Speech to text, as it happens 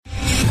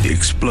The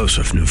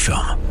explosive new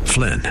film,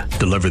 Flynn,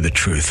 deliver the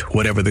truth,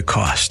 whatever the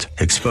cost,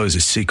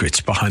 exposes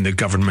secrets behind the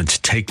government's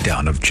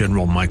takedown of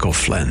General Michael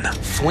Flynn.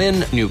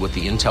 Flynn knew what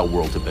the intel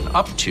world had been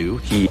up to.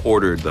 He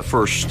ordered the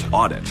first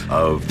audit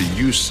of the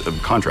use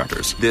of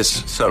contractors.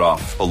 This set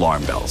off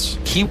alarm bells.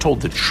 He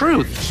told the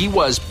truth. He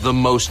was the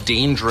most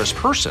dangerous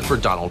person for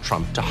Donald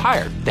Trump to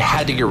hire. They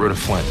had to get rid of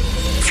Flynn.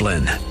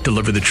 Flynn,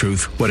 deliver the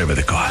truth, whatever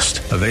the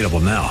cost. Available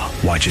now.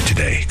 Watch it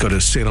today. Go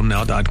to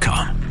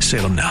salemnow.com.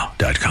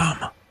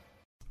 salemnow.com.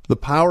 The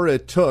power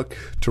it took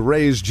to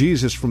raise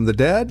Jesus from the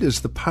dead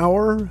is the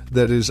power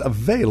that is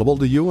available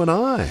to you and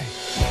I.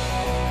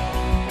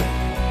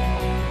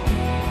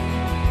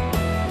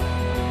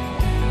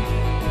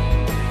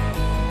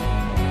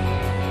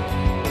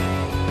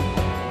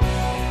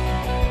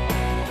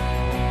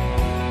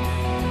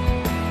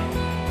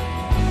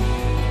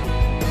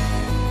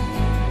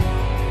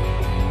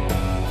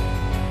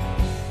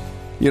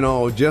 You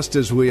know, just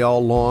as we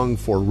all long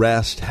for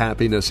rest,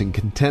 happiness, and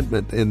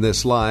contentment in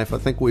this life, I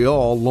think we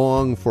all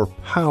long for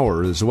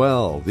power as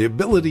well. The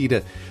ability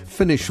to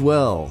finish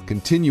well,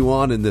 continue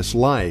on in this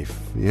life,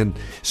 and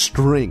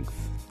strength.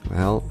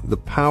 Well, the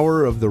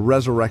power of the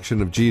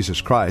resurrection of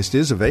Jesus Christ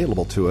is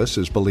available to us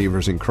as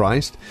believers in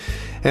Christ.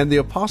 And the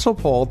Apostle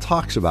Paul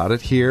talks about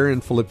it here in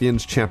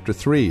Philippians chapter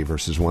 3,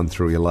 verses 1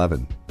 through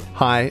 11.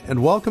 Hi,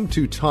 and welcome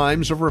to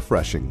Times of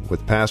Refreshing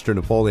with Pastor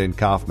Napoleon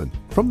Kaufman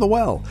from The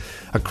Well,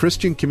 a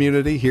Christian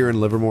community here in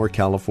Livermore,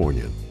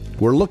 California.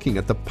 We're looking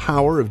at the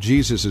power of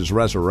Jesus'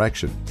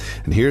 resurrection.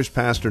 And here's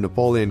Pastor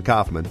Napoleon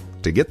Kaufman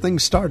to get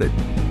things started.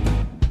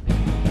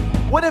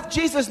 What if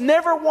Jesus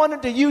never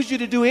wanted to use you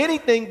to do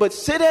anything but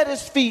sit at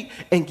his feet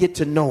and get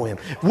to know him?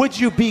 Would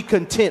you be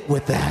content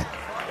with that?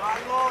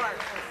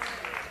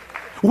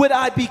 Would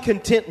I be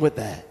content with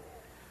that?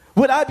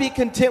 Would I be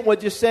content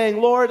with just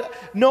saying, Lord,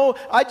 no,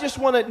 I just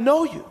want to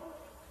know you?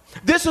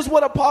 This is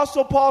what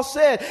Apostle Paul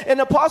said. And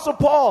Apostle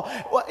Paul,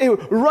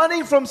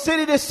 running from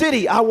city to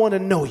city, I want to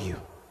know you.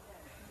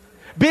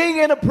 Being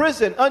in a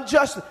prison,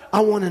 unjust, I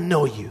want to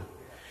know you.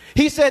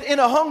 He said, in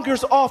a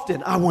hungers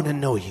often, I want to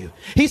know you.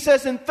 He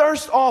says, in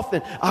thirst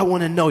often, I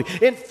want to know you.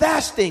 In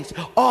fastings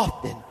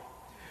often.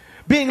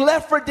 Being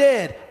left for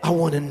dead, I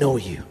want to know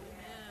you.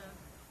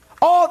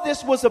 All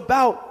this was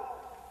about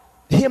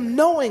him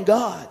knowing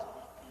God.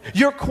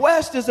 Your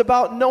quest is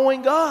about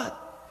knowing God.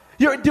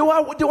 Do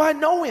I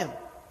know him?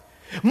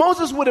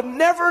 Moses would have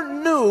never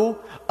knew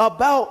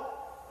about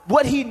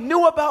what he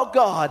knew about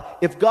God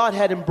if God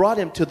hadn't brought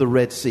him to the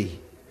Red Sea.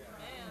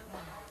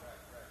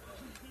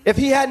 If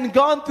he hadn't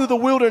gone through the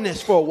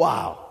wilderness for a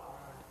while.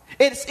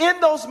 It's in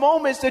those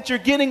moments that you're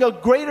getting a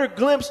greater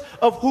glimpse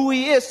of who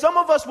he is. Some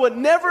of us would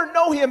never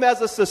know him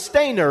as a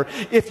sustainer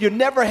if you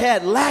never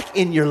had lack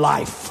in your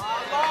life.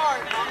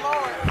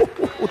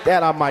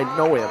 That I might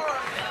know him.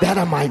 That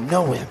I might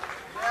know him.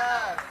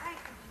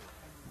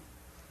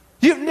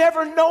 You'd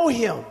never know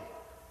him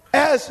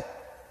as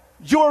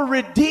your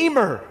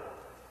redeemer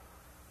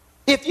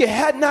if you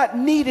had not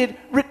needed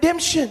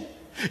redemption.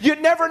 You'd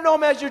never know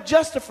him as your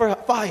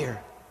justifier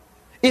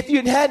if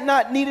you had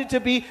not needed to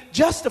be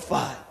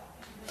justified.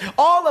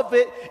 All of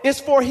it is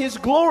for his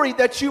glory,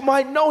 that you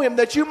might know him,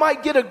 that you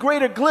might get a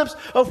greater glimpse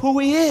of who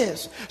he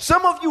is.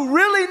 Some of you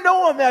really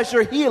know him as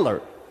your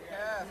healer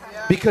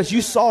because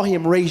you saw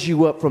him raise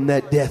you up from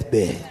that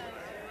deathbed.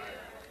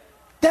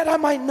 That I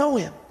might know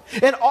him.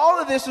 And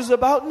all of this is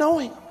about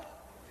knowing him.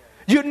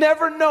 You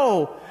never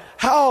know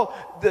how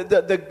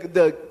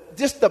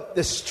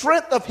the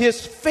strength of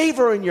his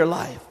favor in your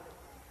life.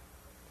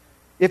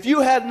 If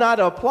you had not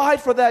applied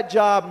for that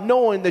job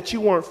knowing that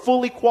you weren't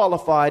fully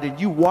qualified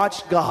and you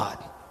watched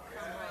God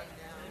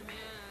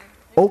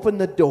open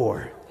the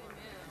door,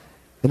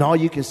 and all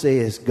you can say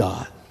is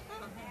God.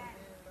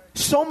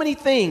 So many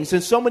things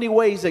in so many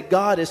ways that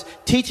God is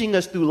teaching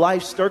us through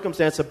life's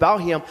circumstance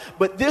about him.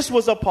 But this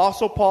was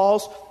Apostle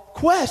Paul's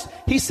quest.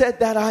 He said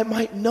that I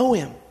might know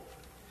him.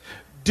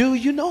 Do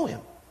you know him?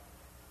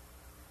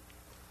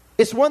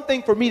 It's one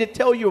thing for me to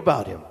tell you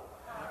about him,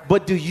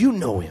 but do you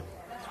know him?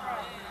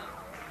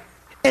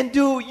 And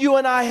do you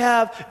and I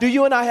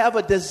have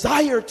a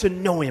desire to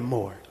know him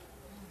more?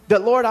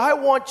 That, Lord, I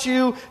want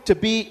you to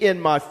be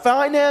in my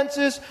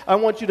finances. I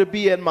want you to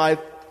be in my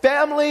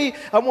family.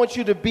 I want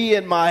you to be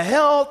in my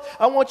health.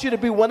 I want you to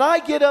be, when I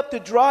get up to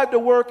drive to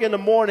work in the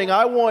morning,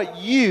 I want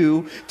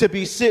you to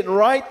be sitting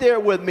right there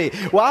with me.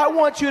 Well, I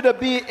want you to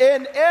be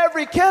in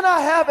can I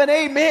have an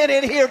amen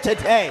in here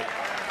today?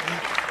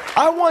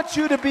 I want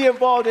you to be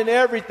involved in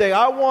everything.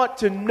 I want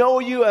to know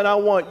you, and I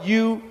want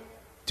you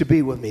to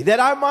be with me. That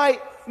I might,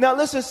 now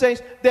listen,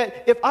 saints,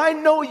 that if I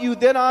know you,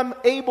 then I'm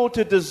able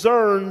to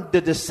discern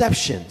the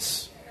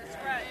deceptions,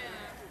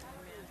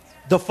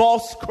 the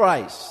false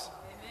Christ,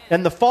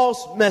 and the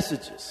false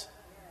messages.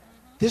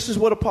 This is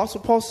what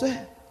Apostle Paul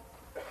said.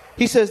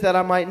 He says that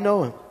I might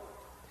know him.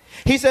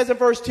 He says in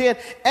verse 10,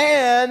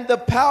 and the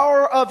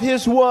power of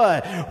his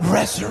what?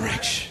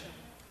 Resurrection.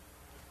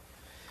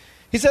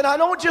 He said, I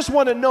don't just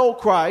want to know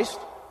Christ.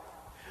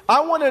 I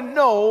want to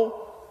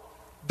know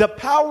The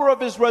power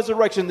of his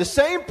resurrection, the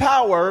same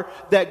power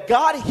that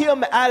got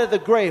him out of the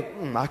grave.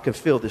 I can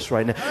feel this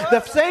right now.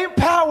 The same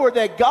power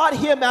that got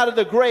him out of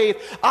the grave,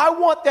 I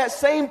want that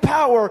same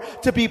power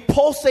to be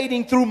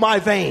pulsating through my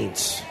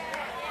veins.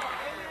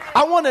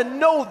 I want to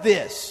know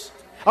this.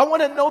 I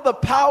want to know the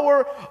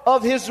power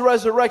of his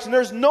resurrection.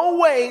 There's no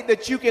way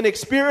that you can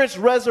experience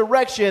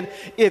resurrection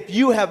if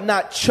you have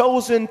not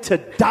chosen to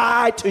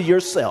die to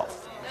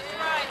yourself.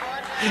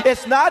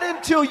 It's not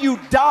until you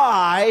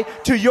die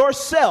to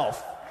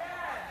yourself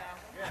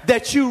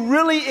that you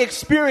really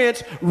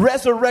experience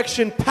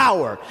resurrection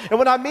power. And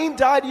when I mean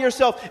die to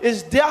yourself,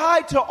 is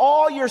die to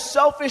all your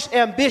selfish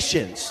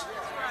ambitions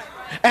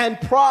and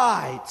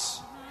prides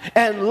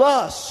and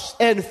lusts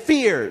and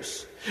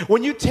fears.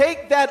 When you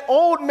take that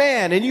old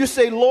man and you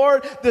say,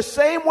 Lord, the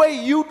same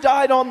way you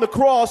died on the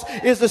cross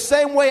is the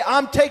same way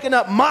I'm taking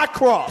up my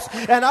cross.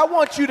 And I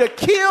want you to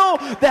kill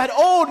that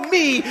old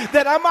me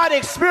that I might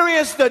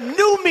experience the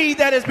new me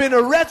that has been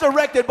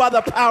resurrected by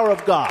the power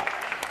of God.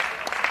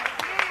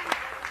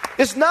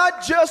 It's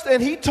not just,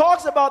 and he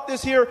talks about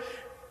this here,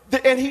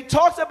 and he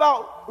talks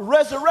about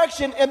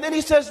resurrection, and then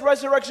he says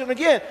resurrection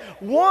again.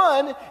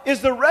 One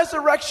is the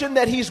resurrection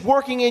that he's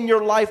working in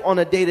your life on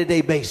a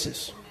day-to-day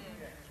basis.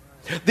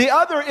 The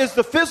other is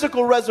the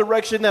physical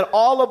resurrection that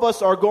all of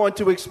us are going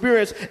to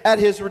experience at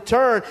his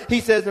return,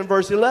 he says in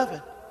verse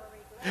 11.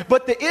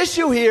 But the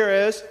issue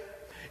here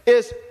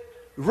is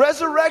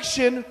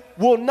resurrection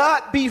will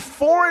not be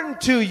foreign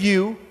to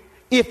you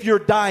if you're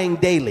dying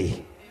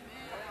daily.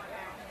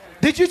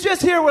 Did you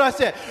just hear what I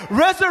said?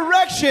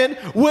 Resurrection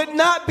would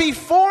not be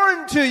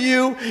foreign to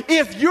you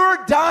if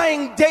you're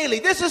dying daily.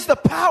 This is the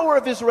power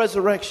of his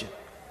resurrection.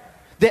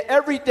 That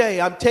every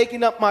day I'm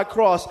taking up my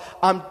cross,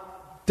 I'm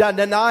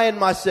denying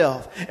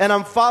myself, and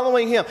I'm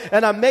following him,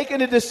 and I'm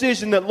making a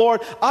decision that, Lord,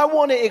 I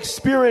want to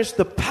experience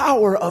the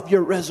power of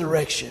your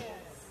resurrection.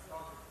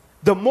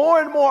 The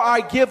more and more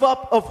I give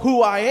up of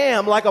who I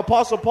am, like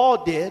Apostle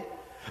Paul did,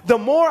 the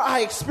more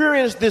I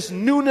experience this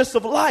newness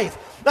of life.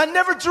 I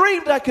never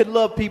dreamed I could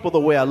love people the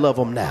way I love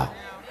them now.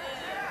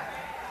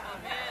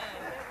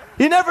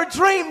 You never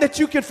dreamed that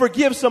you could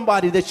forgive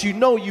somebody that you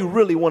know you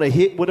really want to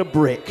hit with a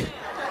brick.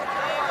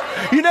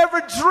 You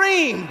never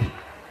dreamed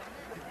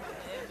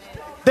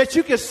that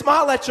you could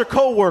smile at your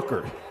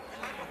coworker.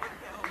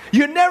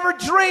 You never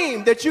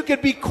dreamed that you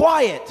could be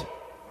quiet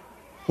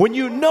when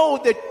you know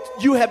that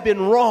you have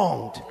been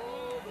wronged.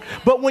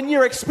 But when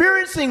you're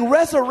experiencing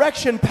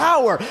resurrection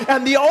power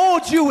and the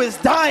old you is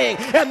dying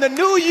and the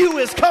new you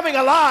is coming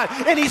alive,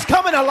 and he's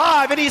coming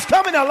alive and he's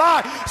coming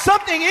alive,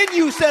 something in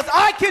you says,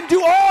 I can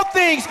do all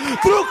things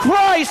through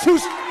Christ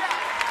who's...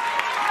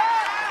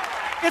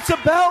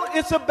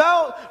 It's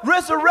about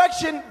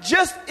resurrection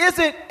just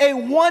isn't a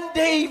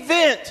one-day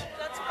event.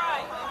 That's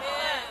right.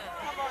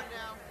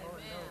 Amen.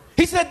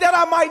 He said that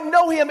I might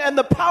know him and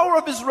the power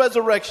of his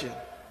resurrection.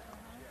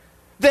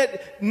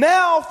 That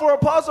now for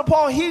Apostle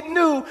Paul, he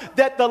knew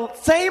that the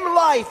same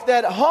life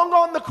that hung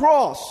on the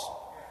cross,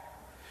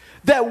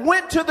 that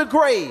went to the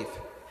grave,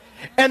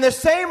 and the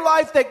same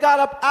life that got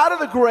up out of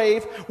the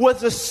grave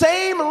was the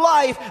same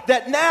life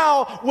that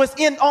now was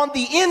on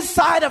the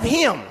inside of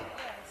him.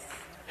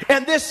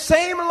 And this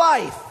same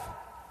life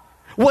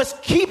was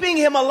keeping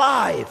him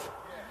alive,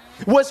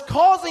 was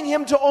causing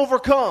him to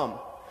overcome,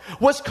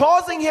 was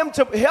causing him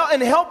to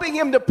and helping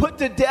him to put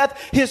to death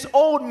his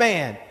old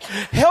man,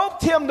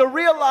 helped him to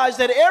realize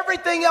that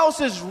everything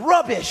else is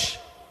rubbish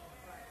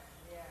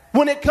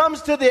when it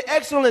comes to the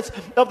excellence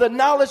of the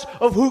knowledge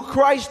of who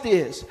Christ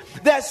is.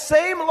 That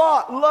same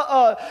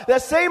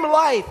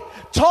life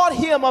taught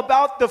him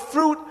about the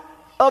fruit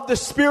of the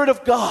Spirit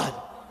of God.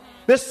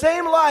 The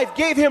same life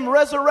gave him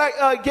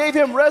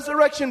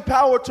resurrection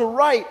power to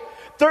write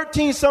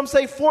 13, some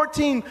say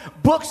 14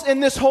 books in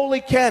this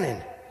holy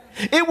canon.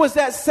 It was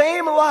that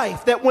same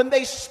life that when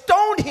they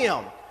stoned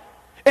him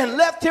and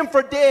left him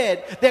for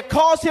dead, that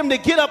caused him to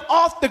get up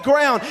off the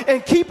ground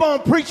and keep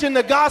on preaching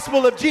the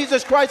gospel of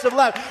Jesus Christ of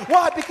life.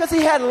 Why? Because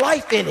he had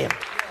life in him.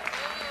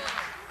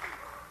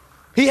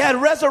 He had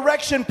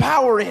resurrection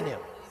power in him.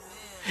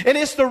 And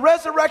it's the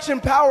resurrection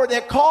power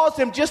that caused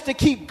him just to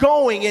keep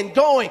going and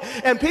going.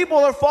 And people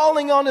are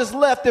falling on his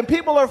left and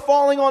people are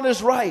falling on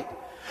his right.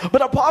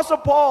 But Apostle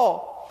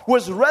Paul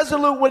was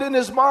resolute within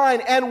his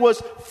mind and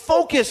was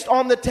focused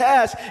on the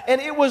task. And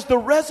it was the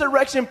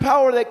resurrection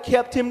power that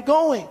kept him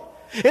going.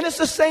 And it's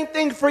the same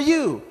thing for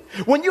you.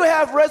 When you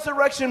have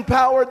resurrection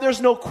power,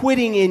 there's no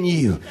quitting in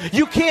you.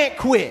 You can't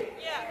quit.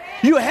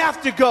 You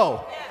have to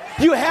go.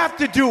 You have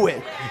to do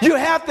it. You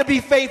have to be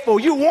faithful.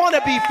 You want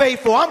to be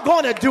faithful. I'm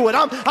going to do it.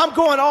 I'm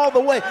going all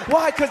the way.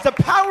 Why? Because the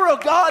power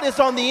of God is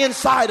on the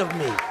inside of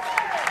me.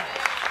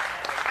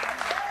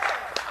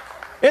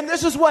 And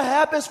this is what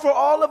happens for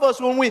all of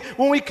us when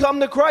we come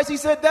to Christ. He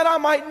said that I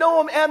might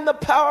know him and the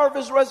power of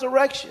his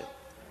resurrection.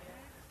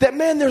 That,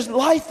 man, there's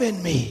life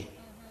in me.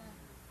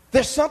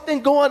 There's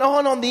something going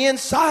on the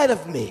inside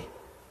of me.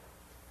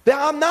 That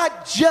I'm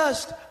not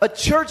just a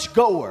church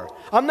goer.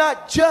 I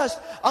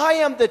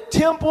am the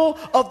temple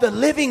of the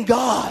living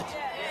God.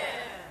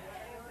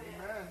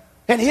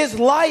 And his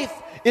life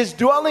is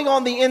dwelling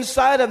on the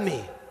inside of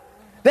me.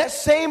 That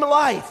same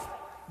life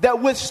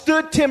that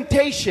withstood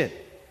temptation.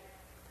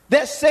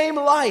 That same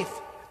life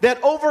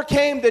that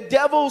overcame the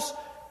devil's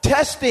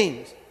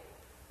testings.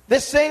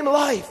 That same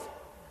life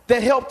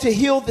that helped to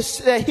healed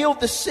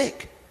the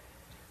sick.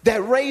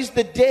 That raised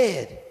the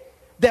dead.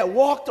 That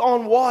walked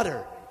on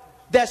water.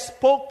 That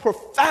spoke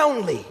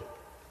profoundly.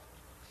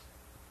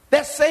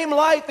 That same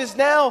life is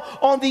now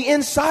on the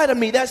inside of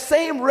me. That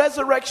same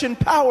resurrection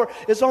power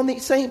is on the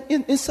same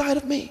inside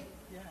of me.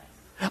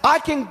 I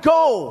can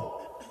go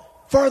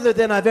further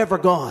than I've ever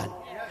gone.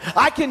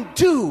 I can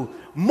do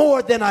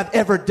more than I've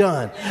ever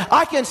done.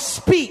 I can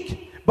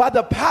speak by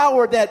the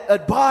power that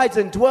abides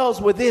and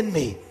dwells within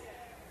me.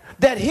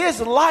 That his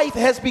life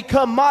has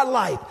become my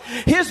life.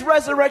 His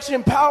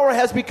resurrection power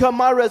has become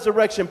my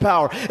resurrection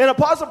power. And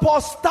Apostle Paul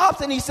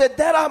stops and he said,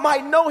 that I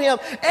might know him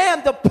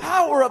and the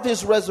power of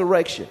his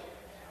resurrection.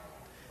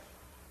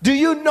 Do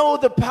you know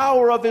the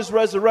power of his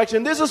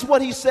resurrection? This is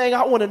what he's saying.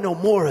 I want to know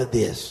more of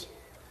this.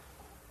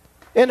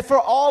 And for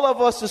all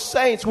of us as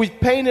saints, we've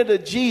painted a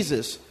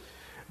Jesus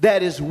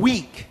that is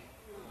weak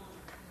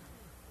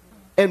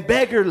and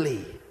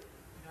beggarly.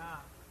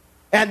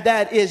 And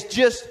that is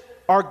just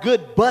our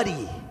good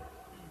buddy.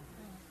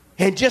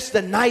 And just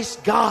a nice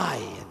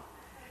guy.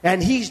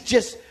 And he's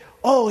just,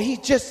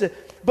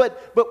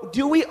 but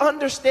do we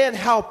understand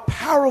how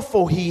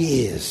powerful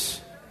he is?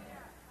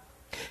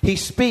 He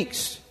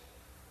speaks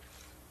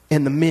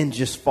and the men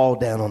just fall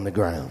down on the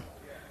ground.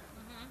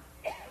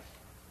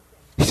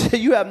 He said,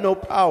 you have no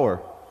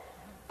power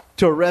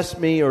to arrest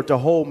me or to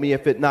hold me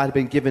if it not had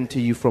been given to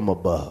you from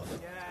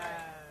above.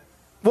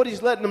 What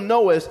he's letting them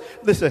know is,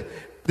 listen,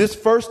 this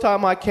first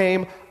time I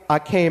came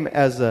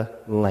as a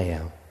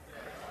lamb.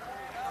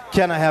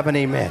 Can I have an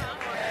amen?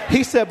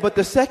 He said, but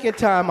the second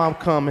time I'm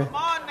coming,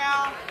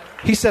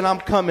 he said,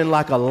 I'm coming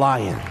like a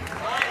lion.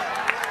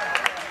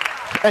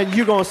 And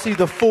you're going to see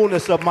the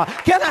fullness of my,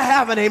 can I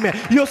have an amen?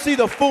 You'll see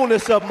the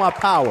fullness of my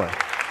power.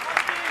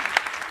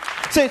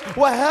 See,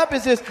 what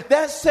happens is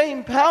that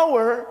same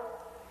power,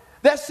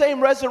 that same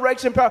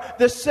resurrection power,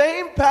 the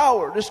same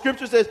power, the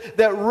scripture says,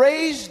 that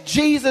raised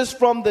Jesus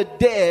from the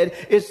dead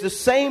is the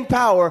same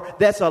power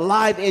that's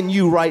alive in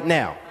you right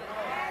now.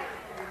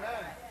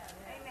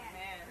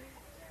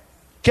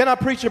 Can I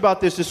preach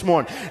about this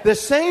morning? The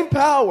same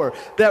power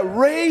that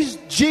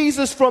raised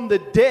Jesus from the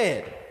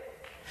dead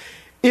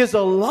is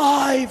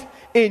alive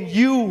in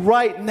you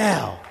right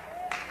now.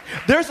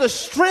 There's a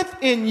strength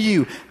in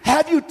you.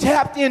 Have you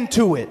tapped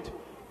into it?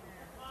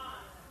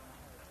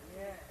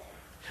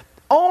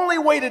 Only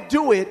way to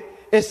do it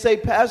is say,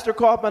 Pastor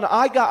Kaufman,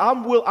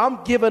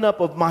 I'm giving up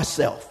of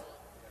myself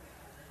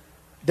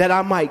that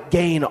I might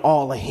gain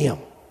all of him.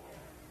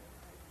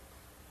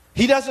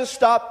 He doesn't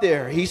stop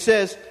there. He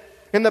says,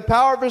 in the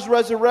power of his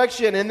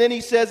resurrection, and then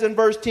he says in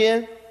verse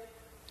 10,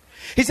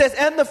 he says,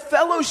 and the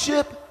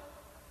fellowship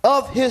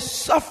of his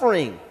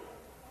suffering.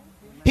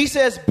 He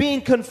says,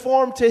 being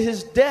conformed to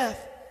his death.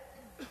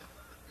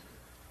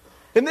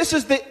 And this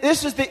is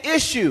the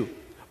issue.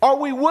 Are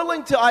we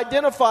willing to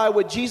identify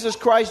with Jesus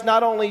Christ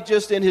not only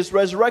just in his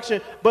resurrection,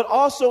 but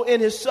also in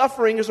his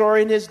sufferings or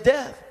in his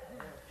death?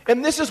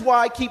 And this is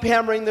why I keep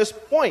hammering this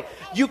point.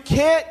 You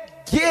can't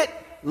get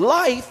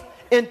life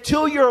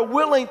until you're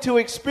willing to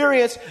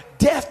experience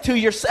death to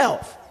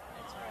yourself.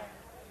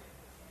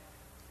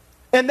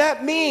 And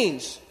that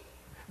means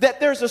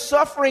that there's a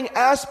suffering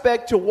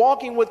aspect to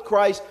walking with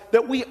Christ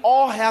that we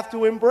all have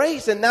to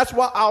embrace. And that's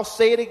why I'll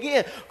say it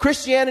again.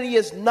 Christianity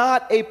is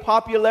not a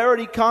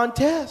popularity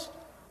contest.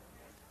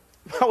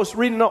 I was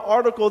reading an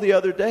article the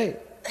other day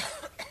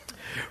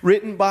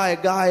written by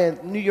a guy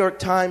in New York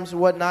Times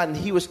and whatnot, and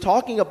he was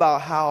talking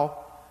about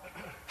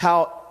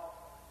how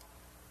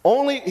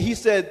only, he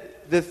said,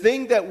 the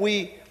thing that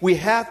we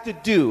have to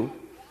do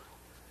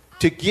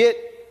to get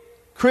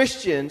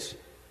Christians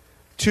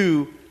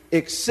to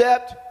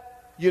accept,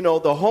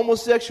 the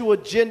homosexual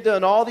agenda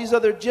and all these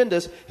other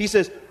agendas, he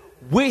says,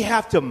 we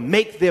have to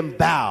make them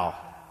bow.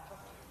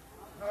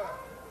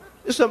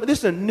 This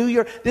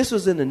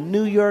was in a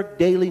New York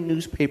daily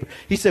newspaper.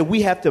 He said,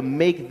 we have to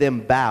make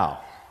them bow.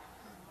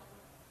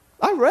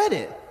 I read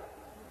it.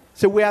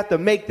 So we have to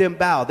make them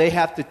bow. They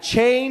have to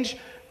change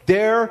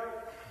their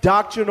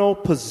doctrinal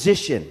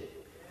position.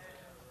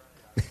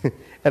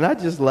 And I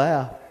just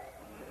laughed.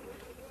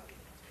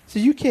 So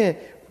you can't,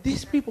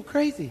 these people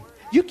crazy.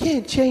 You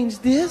can't change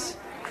this.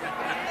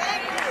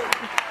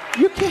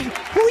 You can't,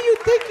 who you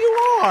think you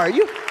are?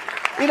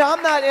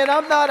 I'm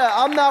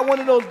not one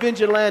of those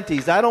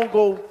vigilantes. I don't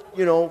go,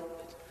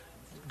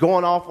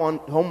 going off on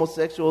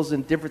homosexuals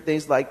and different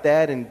things like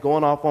that and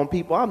going off on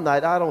people.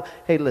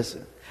 Hey,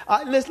 listen.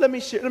 Let me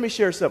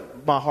share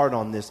something, my heart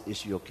on this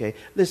issue, okay?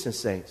 Listen,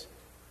 saints.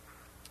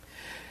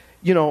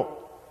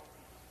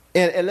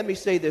 And let me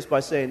say this by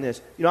saying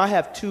this. I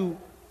have two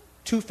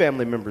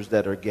family members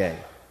that are gay.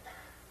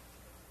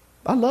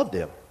 I love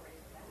them.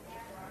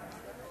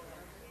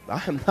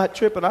 I am not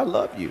tripping. I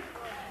love you.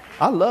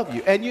 I love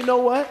you. And you know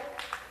what?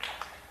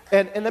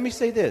 And let me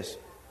say this.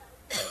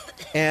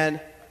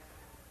 And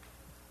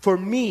for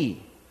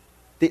me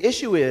The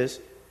issue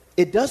is,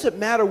 it doesn't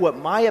matter what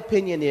my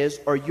opinion is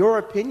or your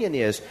opinion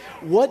is.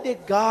 What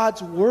did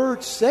God's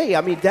word say?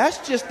 I mean,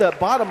 that's just the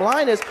bottom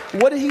line is,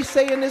 what did he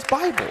say in this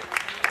Bible?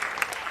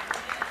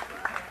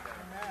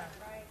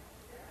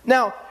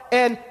 Now,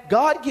 and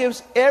God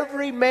gives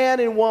every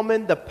man and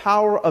woman the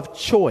power of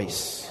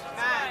choice.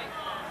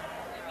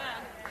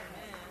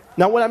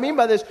 Now, what I mean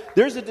by this,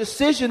 there's a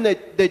decision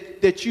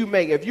that you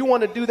make. If you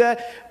want to do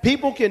that,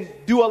 people can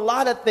do a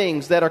lot of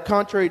things that are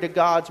contrary to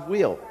God's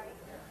will.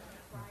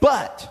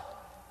 But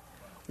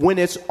when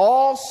it's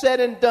all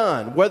said and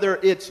done, whether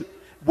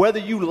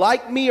you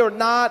like me or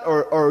not,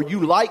 or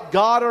you like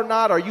God or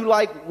not, or you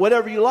like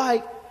whatever you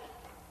like,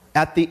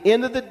 at the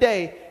end of the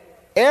day,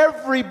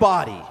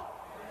 everybody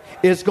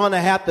is going to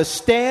have to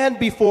stand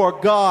before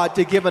God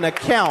to give an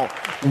account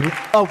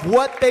of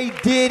what they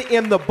did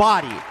in the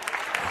body,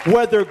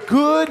 whether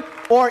good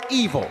or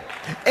evil.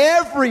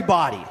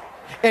 Everybody.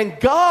 And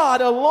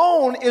God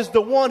alone is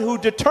the one who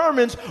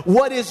determines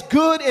what is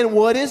good and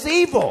what is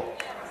evil.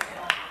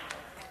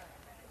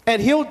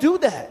 And he'll do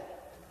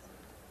that.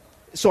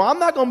 So I'm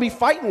not going to be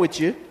fighting with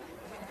you.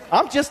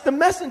 I'm just the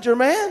messenger,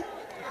 man.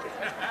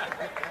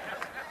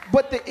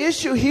 But the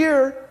issue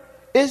here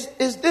is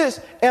this.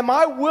 Am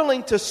I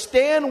willing to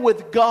stand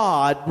with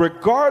God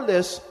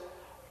regardless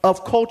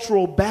of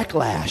cultural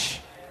backlash?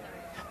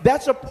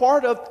 That's a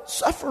part of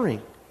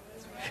suffering.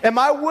 Am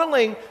I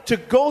willing to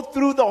go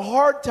through the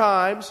hard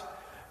times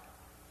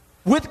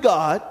with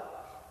God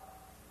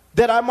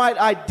that I might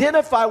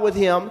identify with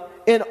him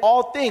in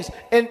all things?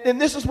 And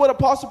this is what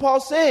Apostle Paul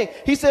is saying.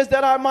 He says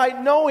that I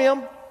might know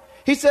him.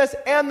 He says,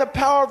 and the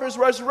power of his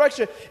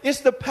resurrection.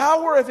 It's the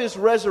power of his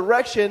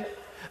resurrection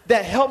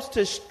that helps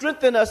to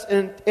strengthen us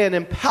and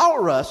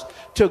empower us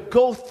to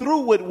go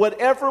through with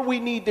whatever we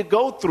need to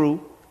go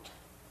through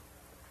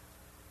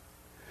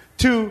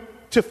to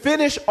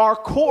finish our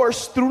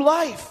course through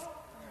life.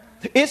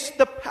 It's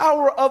the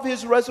power of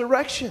his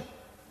resurrection.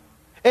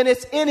 And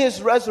it's in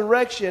his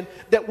resurrection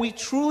that we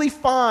truly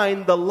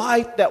find the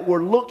life that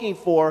we're looking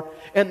for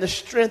and the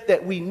strength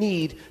that we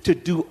need to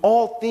do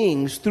all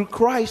things through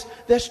Christ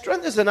that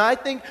strengthens. And I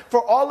think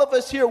for all of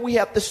us here, we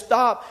have to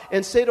stop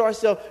and say to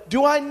ourselves,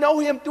 do I know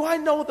him? Do I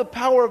know the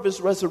power of his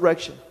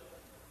resurrection?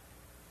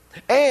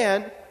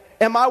 And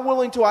am I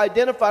willing to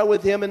identify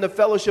with him in the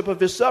fellowship of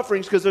his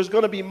sufferings? Because there's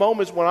going to be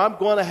moments when I'm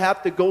going to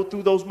have to go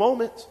through those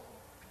moments.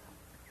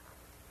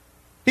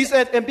 He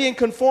said, and being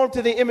conformed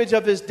to the image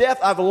of his death,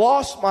 I've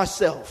lost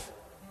myself,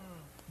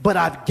 but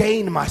I've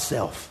gained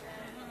myself.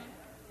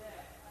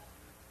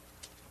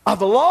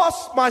 I've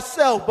lost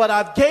myself, but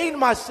I've gained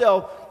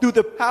myself through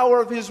the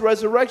power of his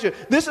resurrection.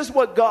 This is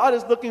what God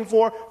is looking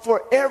for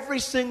every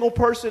single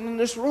person in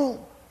this room.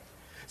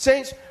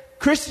 Saints,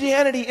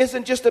 Christianity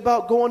isn't just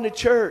about going to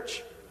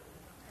church.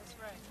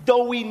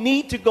 Though we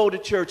need to go to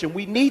church and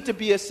we need to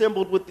be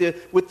assembled with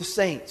the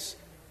saints.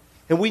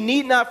 And we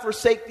need not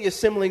forsake the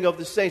assembling of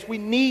the saints.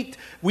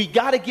 We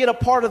got to get a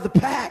part of the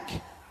pack.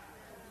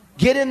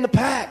 Get in the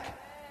pack.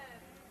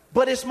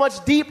 But it's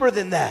much deeper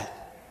than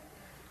that.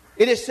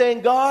 It is saying,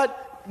 God,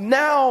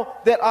 now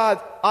that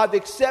I've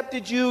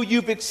accepted you,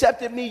 you've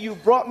accepted me,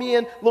 you've brought me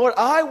in, Lord,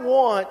 I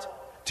want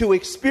to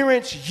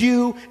experience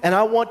you, and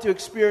I want to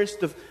experience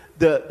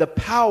the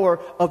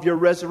power of your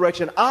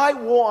resurrection. I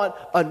want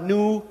a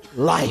new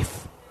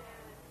life.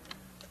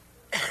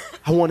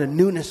 I want a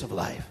newness of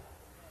life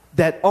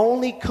that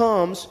only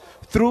comes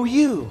through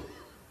you.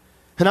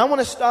 And I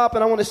want to stop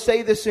and I want to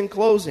say this in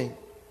closing.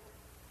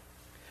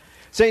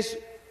 Saints,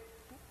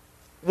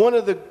 one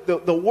of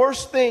the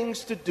worst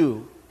things to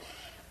do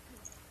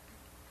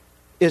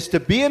is to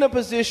be in a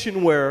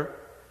position where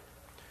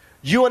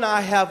you and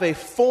I have a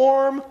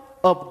form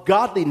of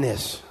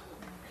godliness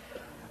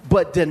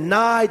but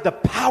deny the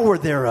power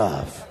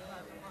thereof.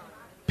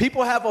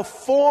 People have a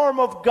form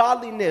of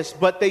godliness,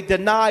 but they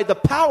deny the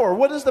power.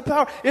 What is the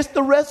power? It's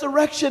the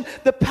resurrection,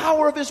 the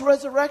power of his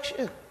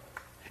resurrection.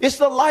 It's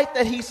the light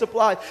that he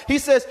supplied. He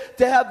says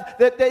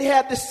that they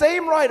had the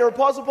same right, or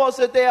Apostle Paul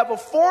said they have a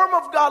form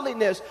of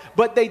godliness,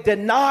 but they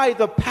deny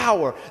the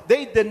power.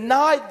 They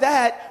deny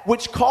that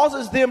which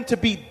causes them to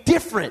be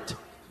different,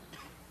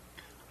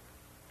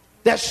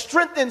 that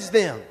strengthens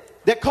them,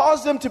 that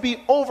causes them to be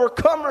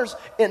overcomers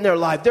in their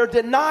life. They're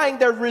denying,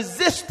 they're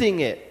resisting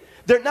it.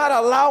 They're not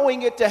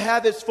allowing it to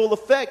have its full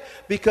effect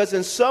because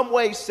in some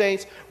ways,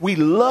 saints, we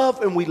love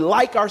and we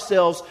like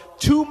ourselves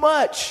too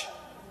much.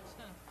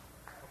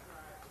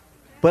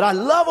 But I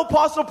love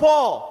Apostle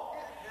Paul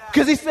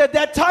because he said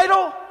that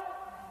title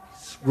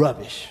is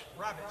rubbish.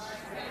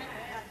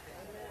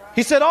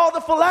 He said all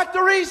the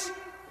phylacteries,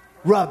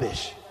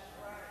 rubbish.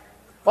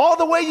 All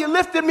the way you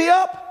lifted me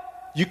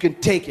up, you can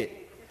take it.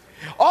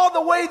 All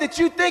the way that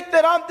you think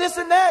that I'm this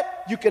and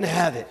that, you can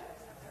have it.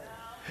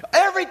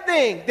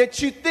 Everything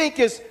that you think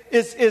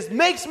is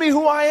makes me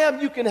who I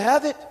am, you can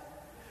have it.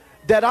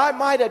 That I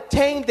might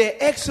attain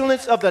the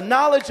excellence of the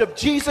knowledge of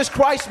Jesus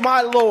Christ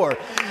my Lord.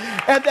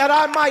 And that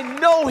I might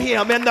know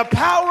him and the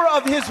power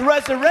of his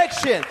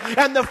resurrection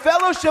and the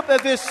fellowship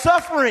of his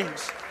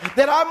sufferings.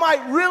 That I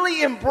might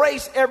really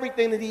embrace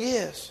everything that he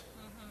is.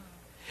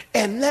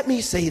 And let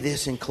me say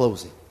this in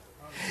closing.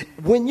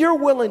 When you're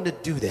willing to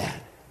do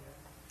that,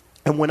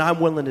 and when I'm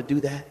willing to do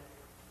that,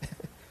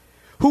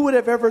 who would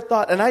have ever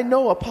thought, and I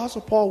know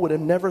Apostle Paul would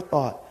have never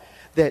thought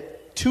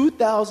that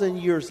 2,000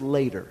 years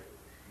later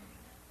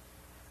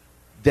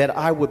that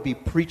I would be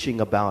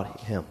preaching about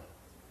him.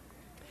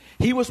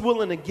 He was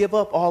willing to give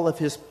up all of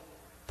his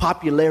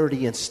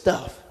popularity and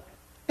stuff.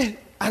 And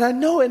I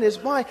know in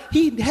his mind,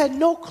 he had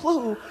no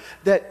clue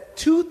that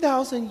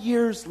 2,000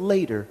 years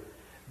later,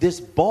 this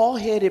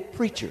bald-headed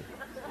preacher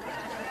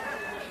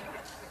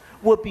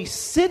would be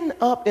sitting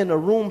up in a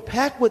room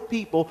packed with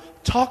people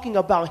talking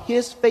about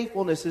his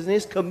faithfulness and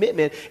his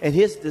commitment and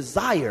his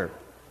desire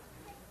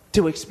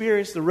to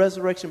experience the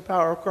resurrection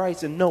power of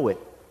Christ and know it.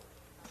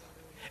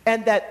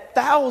 And that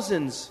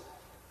thousands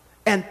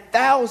and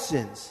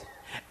thousands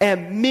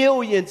and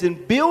millions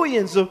and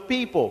billions of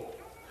people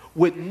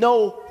would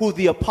know who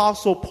the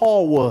Apostle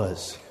Paul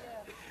was.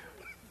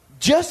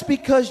 Just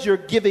because you're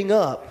giving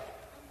up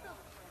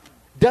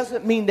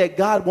doesn't mean that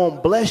God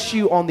won't bless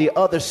you on the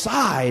other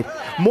side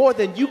more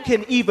than you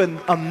can even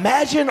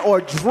imagine or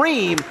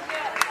dream,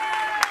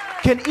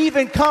 can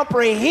even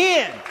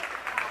comprehend.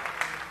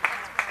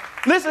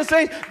 Listen,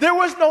 saints, there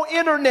was no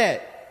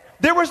internet.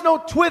 There was no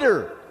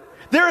Twitter.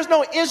 There is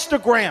no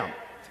Instagram.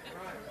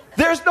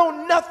 There's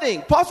no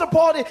nothing. Apostle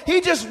Paul,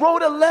 he just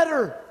wrote a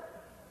letter.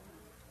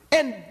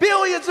 And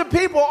billions of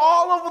people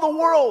all over the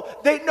world,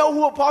 they know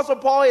who Apostle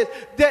Paul is.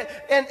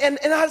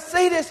 And I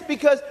say this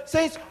because,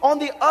 saints, on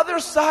the other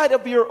side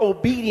of your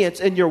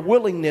obedience and your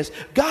willingness,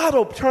 God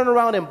will turn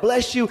around and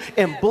bless you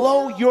and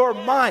blow your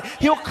mind.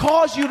 He'll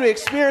cause you to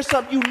experience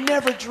something you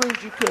never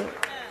dreamed you could.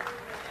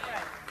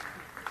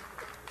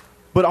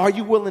 But are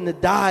you willing to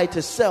die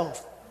to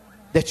self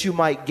that you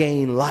might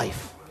gain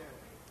life?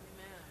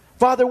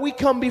 Father, we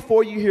come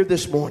before you here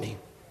this morning,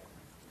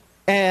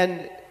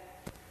 and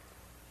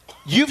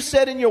you've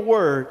said in your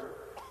word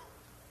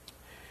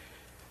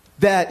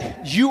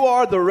that you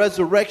are the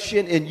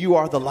resurrection and you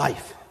are the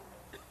life.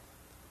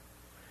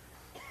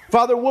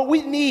 Father, what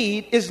we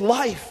need is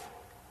life.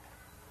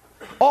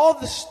 All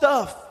the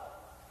stuff,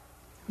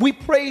 we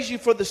praise you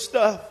for the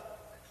stuff.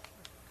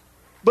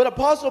 But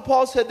Apostle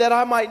Paul said that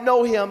I might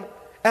know him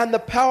and the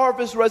power of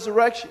his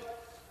resurrection.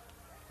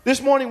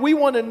 This morning, we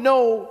want to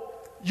know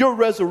your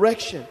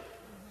resurrection.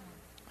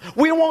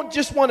 We won't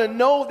just want to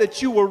know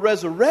that you were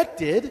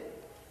resurrected.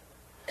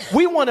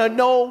 We want to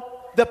know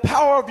the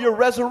power of your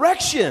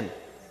resurrection.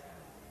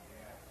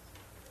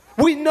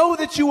 We know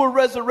that you were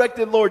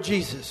resurrected, Lord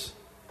Jesus.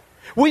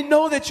 We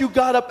know that you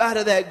got up out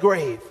of that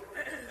grave.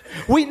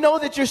 We know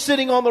that you're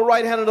sitting on the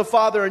right hand of the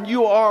Father and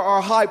you are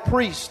our high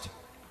priest.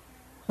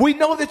 We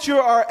know that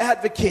you're our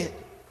advocate.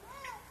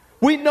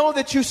 We know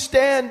that you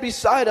stand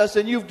beside us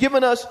and you've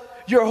given us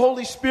your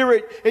Holy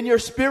Spirit and your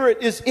Spirit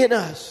is in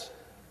us.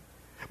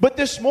 But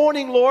this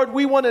morning, Lord,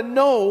 we want to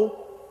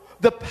know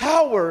the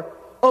power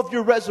of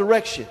your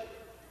resurrection.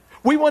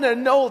 We want to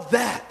know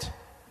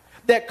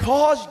that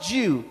caused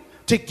you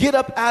to get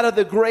up out of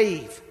the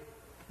grave,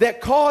 that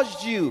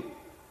caused you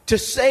to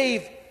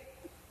save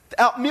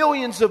out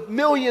millions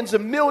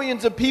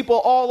of people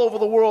all over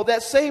the world.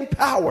 That same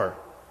power,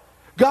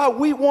 God,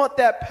 we want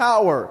that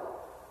power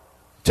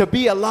to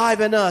be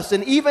alive in us.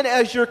 And even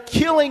as you're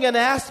killing an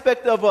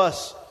aspect of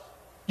us,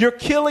 you're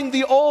killing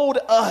the old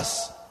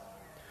us.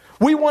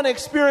 We want to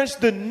experience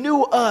the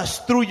new us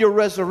through your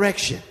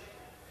resurrection.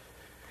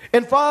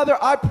 And Father,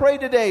 I pray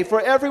today for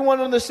everyone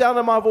under the sound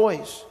of my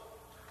voice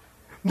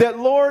that,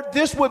 Lord,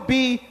 this would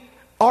be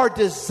our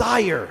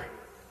desire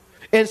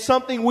and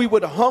something we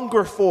would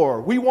hunger for.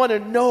 We want to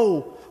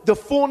know the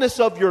fullness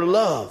of your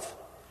love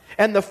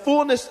and the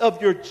fullness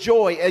of your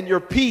joy and your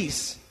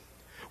peace.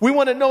 We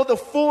want to know the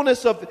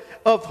fullness of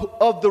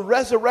the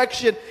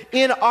resurrection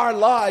in our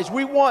lives.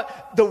 We want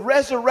the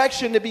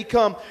resurrection to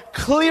become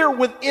clear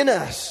within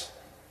us.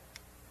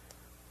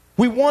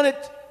 We want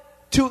it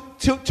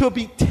to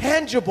be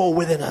tangible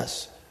within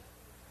us.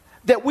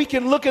 That we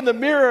can look in the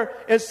mirror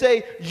and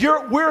say,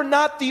 we're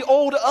not the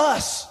old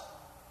us.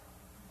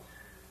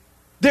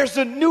 There's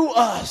a new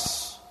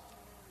us.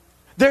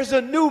 There's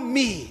a new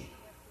me.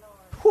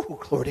 Whew,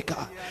 glory to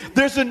God.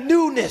 There's a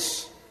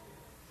newness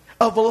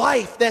of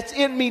life that's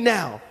in me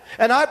now.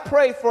 And I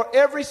pray for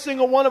every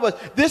single one of us,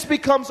 this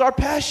becomes our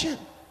passion.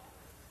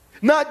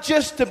 Not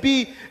just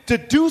to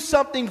do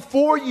something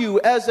for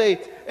you as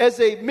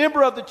a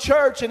member of the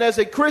church and as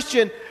a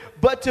Christian,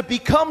 but to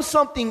become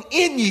something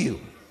in you,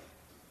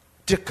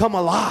 to come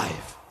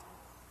alive.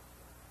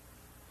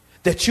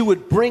 That you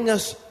would bring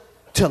us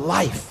to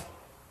life.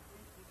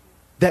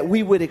 That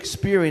we would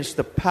experience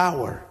the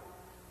power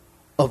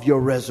of your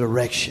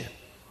resurrection.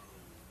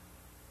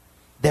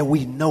 That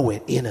we know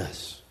it in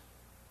us.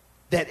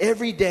 That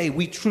every day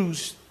we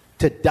choose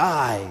to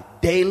die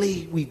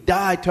daily. We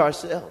die to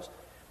ourselves.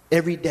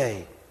 Every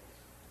day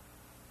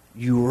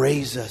you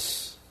raise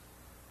us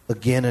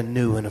again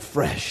anew and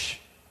afresh.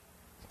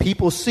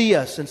 People see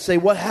us and say,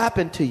 what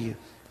happened to you?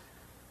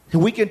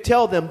 And we can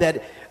tell them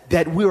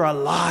that we're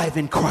alive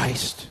in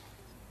Christ.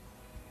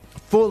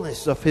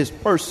 Fullness of his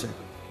person.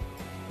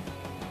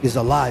 is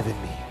alive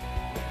in me.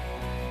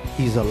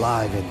 He's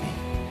alive in me.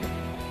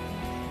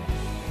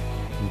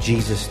 In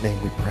Jesus' name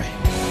we pray.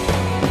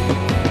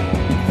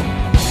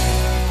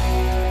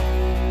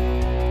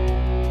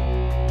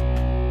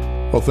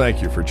 Well,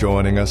 thank you for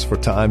joining us for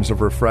Times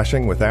of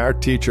Refreshing with our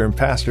teacher and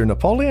pastor,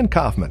 Napoleon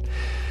Kaufman.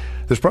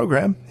 This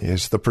program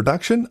is the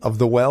production of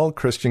the Well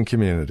Christian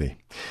Community.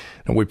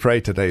 And we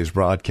pray today's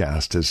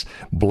broadcast has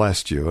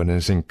blessed you and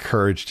has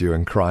encouraged you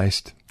in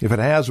Christ. If it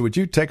has, would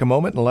you take a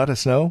moment and let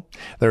us know?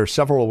 There are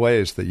several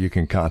ways that you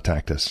can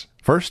contact us.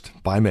 First,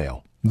 by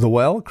mail. The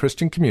Well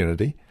Christian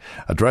Community.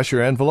 Address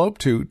your envelope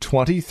to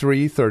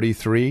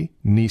 2333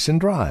 Neeson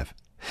Drive.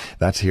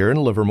 That's here in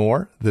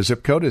Livermore. The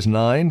zip code is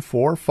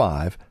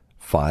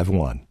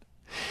 94551.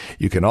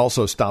 You can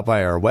also stop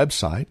by our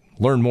website,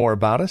 learn more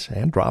about us,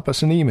 and drop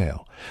us an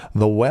email.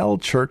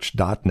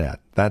 thewellchurch.net.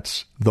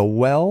 That's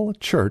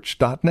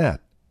thewellchurch.net.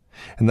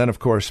 And then, of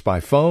course, by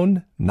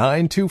phone,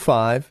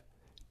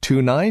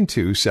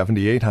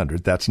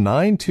 925-292-7800. That's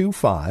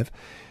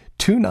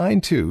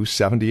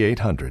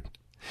 925-292-7800.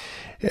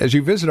 As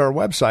you visit our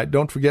website,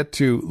 don't forget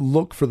to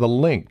look for the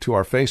link to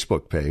our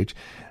Facebook page.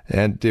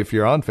 And if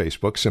you're on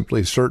Facebook,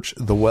 simply search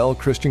The Well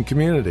Christian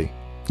Community.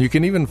 You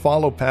can even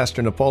follow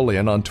Pastor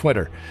Napoleon on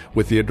Twitter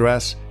with the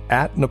address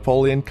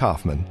 @Napoleon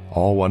Kaufman,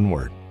 all one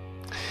word.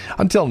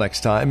 Until next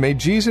time, may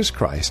Jesus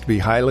Christ be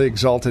highly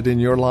exalted in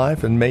your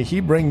life, and may He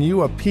bring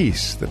you a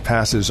peace that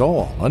passes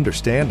all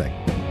understanding.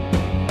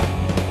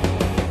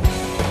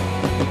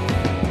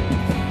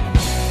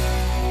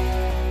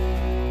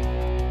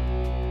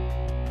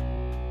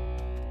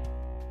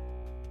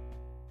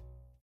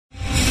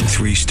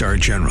 Three-star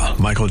General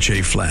Michael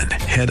J. Flynn,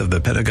 head of the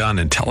Pentagon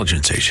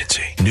Intelligence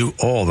Agency, knew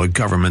all the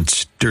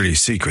government's dirty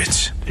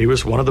secrets. He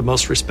was one of the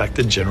most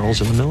respected generals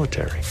in the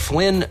military.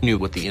 Flynn knew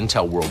what the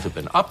intel world had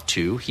been up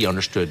to. He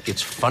understood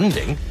its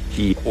funding.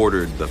 He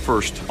ordered the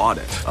first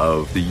audit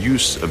of the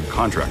use of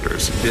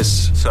contractors.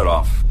 This set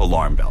off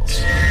alarm bells.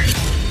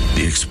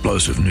 The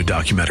explosive new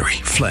documentary,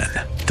 Flynn,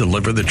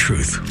 Deliver the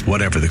Truth,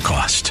 Whatever the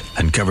Cost,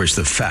 uncovers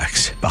the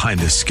facts behind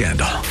this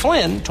scandal.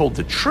 Flynn told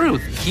the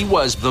truth. He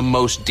was the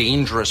most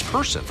dangerous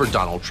person for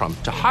Donald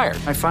Trump to hire.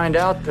 I find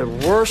out the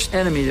worst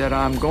enemy that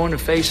I'm going to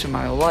face in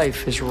my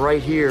life is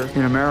right here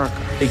in America.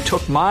 They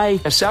took my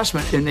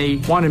assessment and they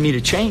wanted me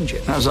to change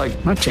it. And I was like,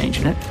 I'm not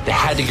changing it. They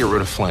had to get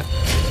rid of Flynn.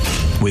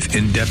 With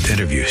in-depth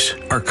interviews,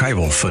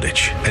 archival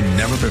footage, and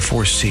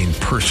never-before-seen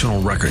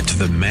personal records of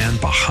the man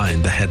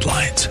behind the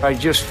headlines. I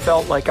just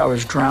felt like I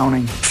was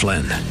drowning.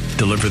 Flynn,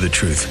 Deliver the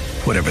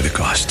Truth, Whatever the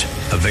Cost.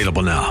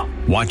 Available now.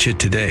 Watch it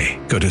today.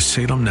 Go to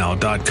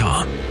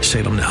salemnow.com.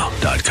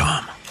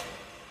 salemnow.com.